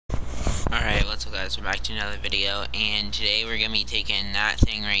What's up, guys? We're back to another video, and today we're gonna be taking that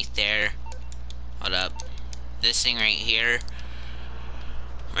thing right there. Hold up. This thing right here.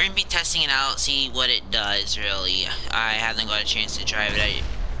 We're gonna be testing it out, see what it does, really. I haven't got a chance to try it.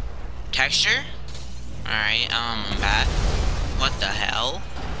 Texture? Alright, I'm back. What the hell?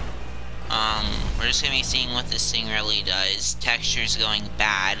 We're just gonna be seeing what this thing really does. Texture's going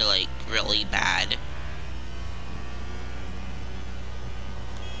bad, like, really bad.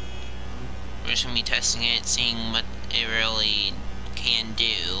 We're just gonna be testing it, seeing what it really can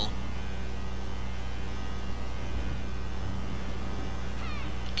do.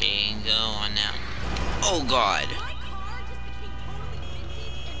 Okay, go on now. Oh god!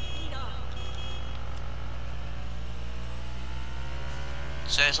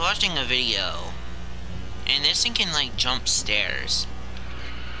 So I was watching a video, and this thing can like jump stairs.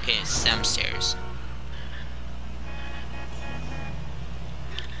 Okay, it's them stairs.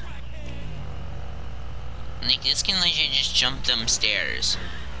 Like, this can legit just jump them stairs.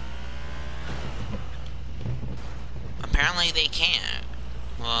 Apparently they can't.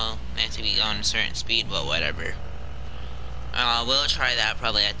 Well, they have to be going a certain speed, but whatever. We'll try that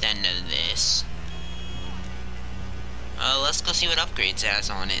probably at the end of this. Let's go see what upgrades it has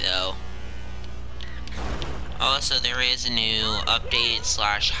on it, though. Also, there is a new update /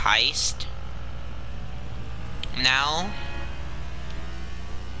 heist. Now,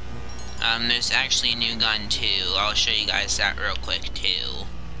 there's actually a new gun too. I'll show you guys that real quick too.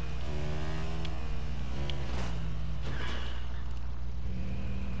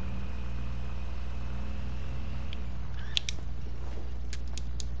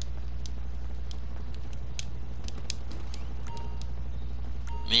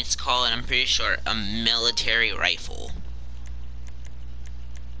 It's called, I'm pretty sure, a military rifle.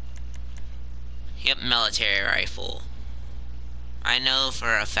 Yep, military rifle. I know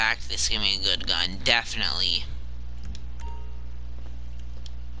for a fact this is gonna be a good gun, definitely.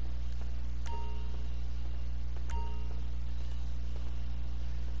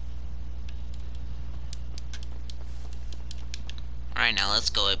 Alright, now let's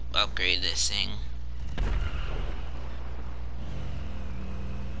go upgrade this thing.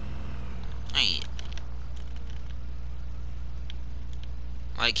 Wait.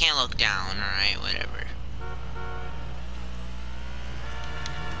 Well, I can't look down, alright, whatever.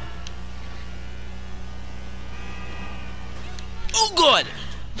 Oh god!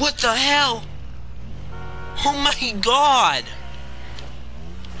 What the hell? Oh my god!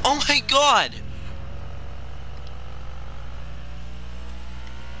 Oh my god!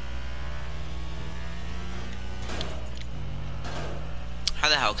 How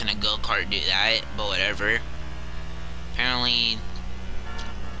the hell can a go-kart do that? But whatever. Apparently...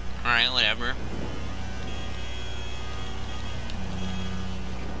 Alright, whatever.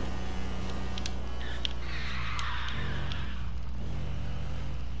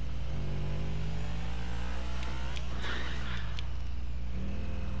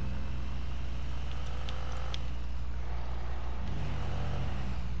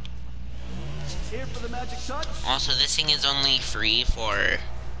 Here for the magic touch. Also, this thing is only free for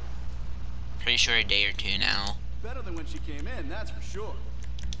pretty sure a day or two now. Better than when she came in, that's for sure.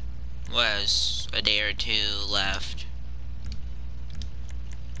 Was a day or two left.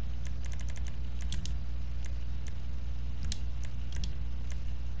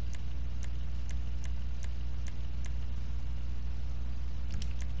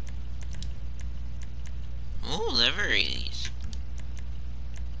 Ooh, liveries.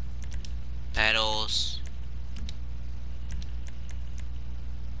 Pedals.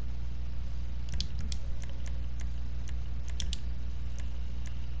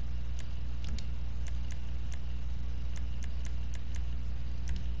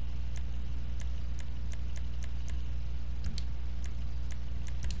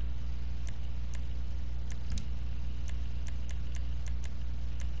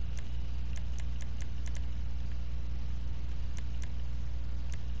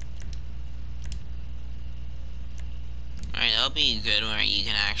 Alright, that'll be good where you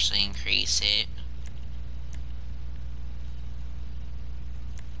can actually increase it.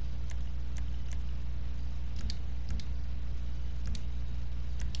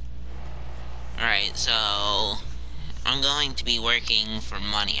 Alright, so I'm going to be working for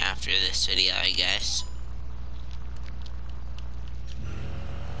money after this video, I guess.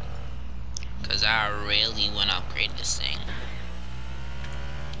 Because I really want to upgrade this thing.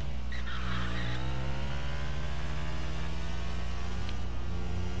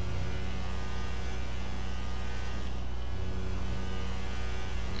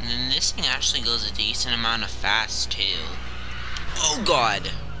 And this thing actually goes a decent amount of fast too. Oh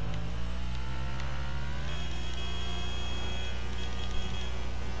god!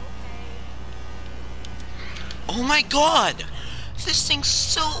 Oh my god! This thing's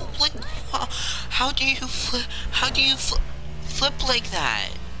so like. How do you flip? How do you flip like that?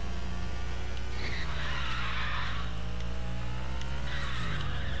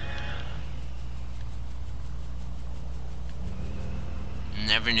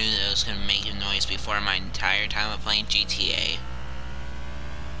 Never knew that it was gonna make a noise before my entire time of playing GTA.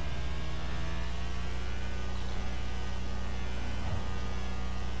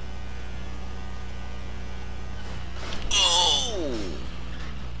 Oh!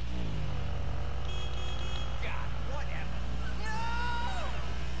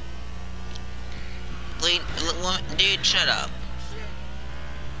 Dude, shut up.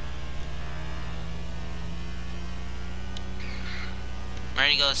 I'm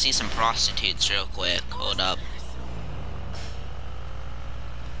ready to go see some prostitutes real quick. Hold up.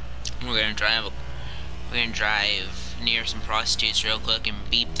 We're gonna drive near some prostitutes real quick and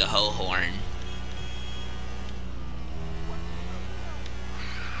beep the ho horn.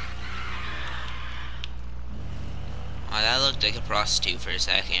 Oh, that looked like a prostitute for a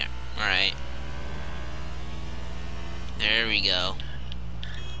second. Alright. There we go.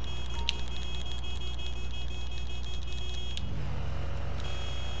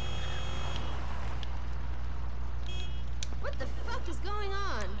 What the fuck is going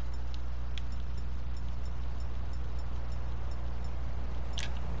on?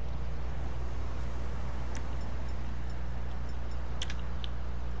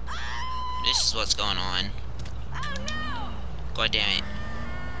 This is what's going on. Oh no! God damn it.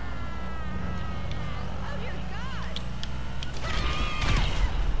 Oh dear God!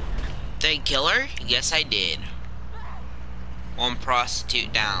 Did I kill her? Yes, I did. One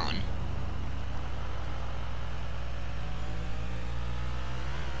prostitute down.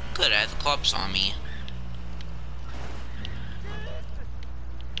 Good, I have the cops on me.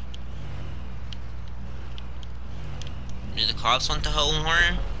 Do the cops want the ho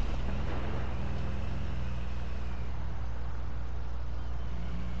horn?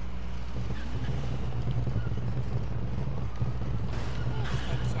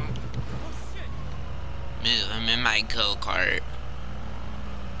 Move, I'm in my go-kart.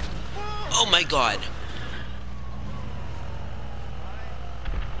 Oh my god!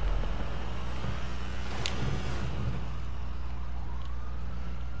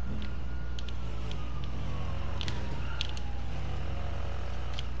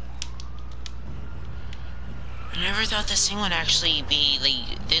 I never thought this thing would actually be,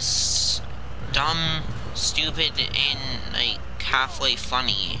 like, this dumb, stupid, and, like, halfway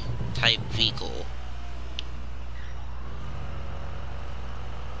funny type vehicle.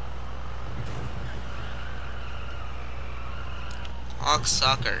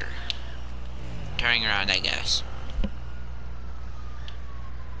 Sucker. Turning around, I guess.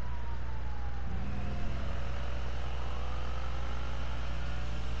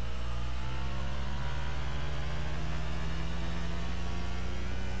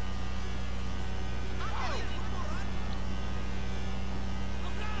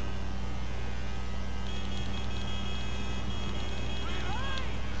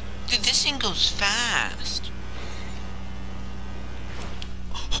 Dude, this thing goes fast.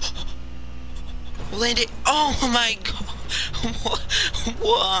 Landed. Oh my god.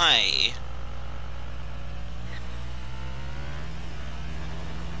 Why?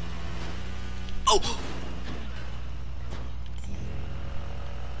 Oh.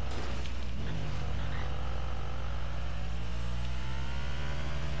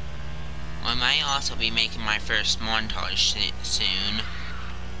 I might also be making my first montage soon.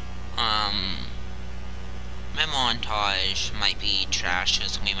 My montage might be trash, so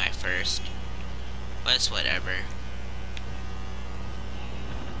it's gonna be my first. But it's whatever.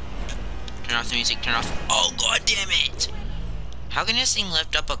 Turn off the music, turn off. Oh, god damn it! How can this thing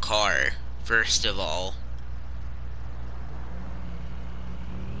lift up a car, first of all?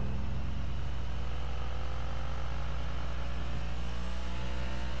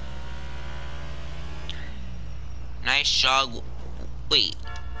 Nice jog. Wait,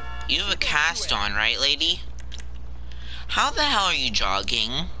 you have a cast on, right, lady? How the hell are you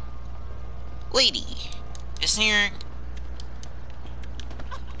jogging? Lady, isn't your...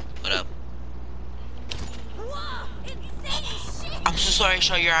 What up? Whoa, insane shit! I'm so sorry I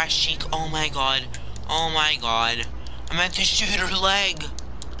saw your ass cheek. Oh my god. Oh my god. I meant to shoot her leg.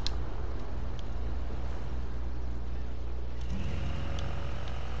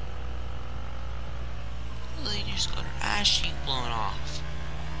 Lady just got her ass cheek blown off.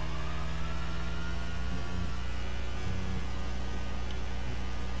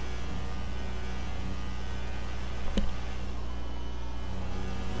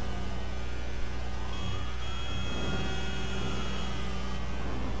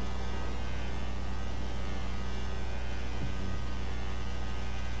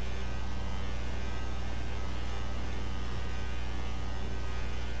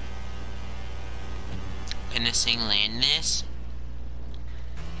 Can this thing land this?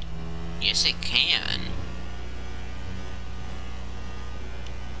 Yes, it can.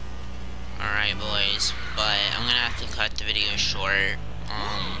 Alright, boys. But I'm gonna have to cut the video short.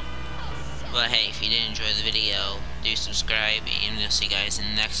 But hey, if you did enjoy the video, do subscribe, and we'll see you guys in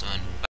the next one. Bye.